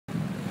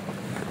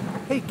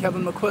Hey,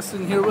 Kevin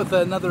McQuiston here with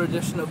another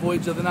edition of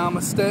Voyage of the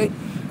Namaste.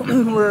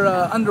 We're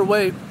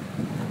underway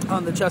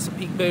on the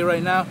Chesapeake Bay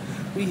right now.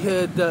 We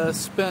had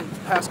spent the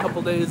past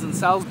couple days in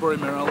Salisbury,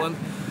 Maryland,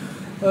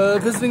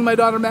 visiting my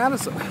daughter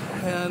Madison.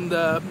 And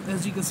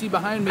as you can see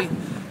behind me,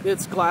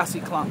 it's glassy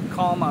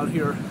calm out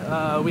here.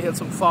 We had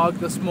some fog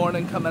this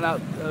morning coming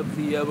out of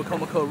the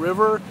Wicomico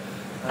River.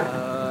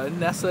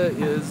 Nessa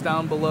is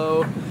down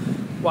below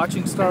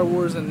watching Star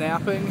Wars and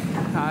napping.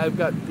 I've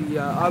got the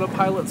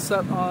autopilot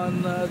set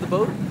on the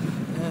boat,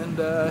 and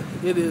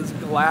it is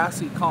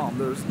glassy calm.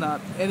 There's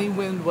not any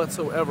wind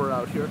whatsoever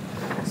out here.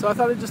 So I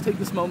thought I'd just take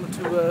this moment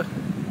to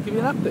give you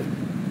an update.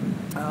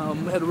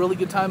 We had a really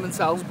good time in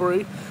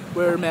Salisbury,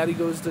 where Maddie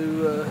goes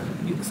to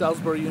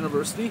Salisbury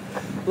University.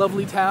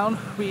 Lovely town.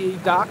 We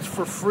docked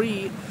for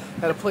free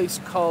at a place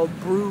called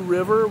Brew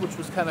River, which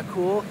was kind of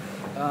cool.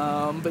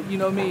 But you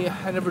know me,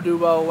 I never do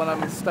well when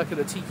I'm stuck at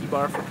a tiki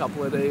bar for a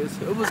couple of days.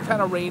 It was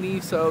kind of rainy,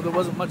 so there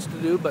wasn't much to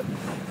do but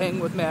hang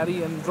with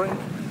Maddie and drink.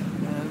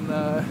 And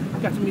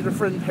got to meet her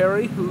friend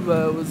Perry, who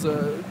was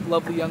a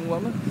lovely young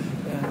woman.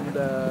 And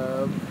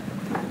it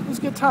was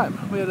a good time.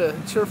 We had a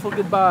cheerful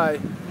goodbye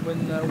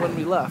when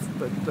we left,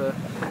 but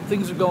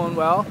things are going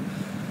well.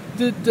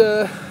 Did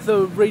the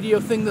radio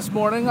thing this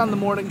morning on the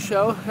morning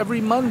show.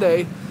 Every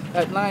Monday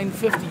at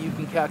 9:50 you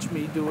can catch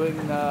me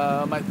doing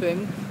my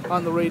thing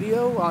on the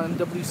radio on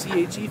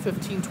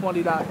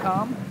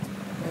WCHE1520.com,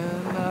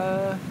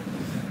 and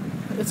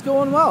it's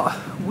going well.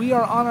 We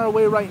are on our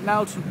way right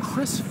now to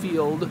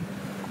Crisfield,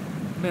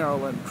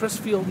 Maryland.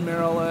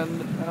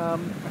 I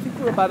think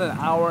we're about an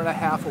hour and a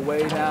half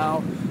away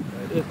now.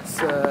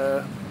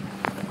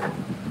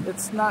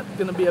 It's not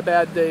going to be a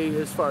bad day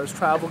as far as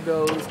travel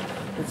goes.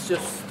 It's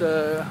just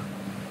no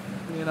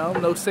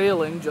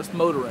sailing, just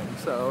motoring.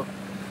 So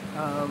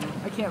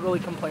I can't really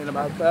complain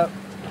about that.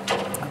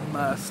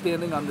 I'm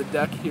standing on the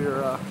deck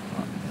here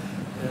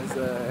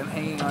and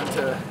hanging on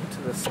to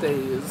the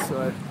stays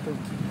so I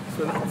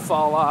don't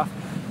fall off.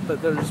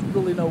 But there's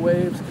really no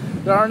waves.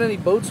 There aren't any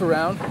boats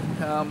around.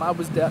 I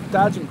was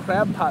dodging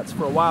crab pots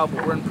for a while,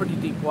 but we're in pretty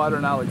deep water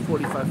now, like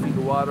 45 feet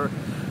of water.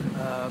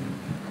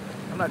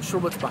 I'm not sure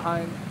what's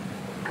behind.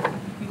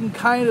 You can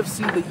kind of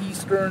see the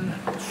eastern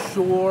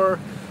shore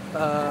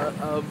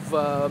of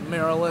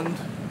Maryland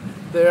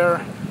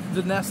there.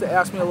 Vanessa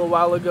asked me a little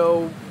while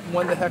ago,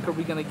 when the heck are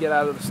we going to get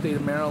out of the state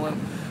of Maryland?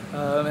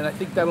 And I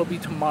think that'll be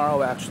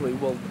tomorrow, actually.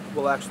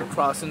 We'll actually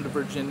cross into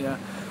Virginia.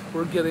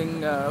 We're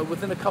getting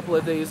within a couple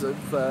of days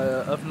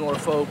of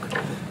Norfolk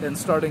and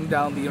starting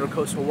down the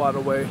Intercoastal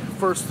Waterway,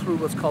 first through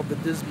what's called the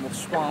Dismal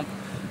Swamp,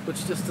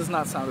 which just does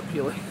not sound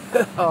appealing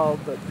at all,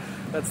 but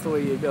that's the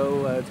way you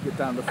go to get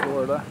down to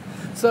Florida.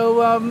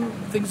 So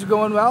things are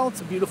going well.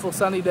 It's a beautiful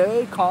sunny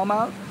day, calm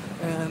out,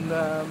 and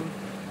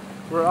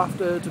we're off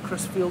to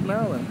Crisfield,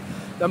 Maryland.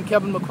 I'm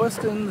Kevin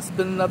McQuiston. This has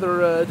been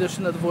another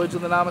edition of the Voyage of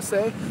the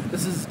Namaste.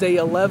 This is day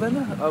 11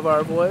 of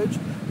our voyage,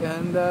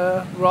 and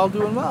we're all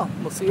doing well.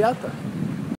 We'll see you out there.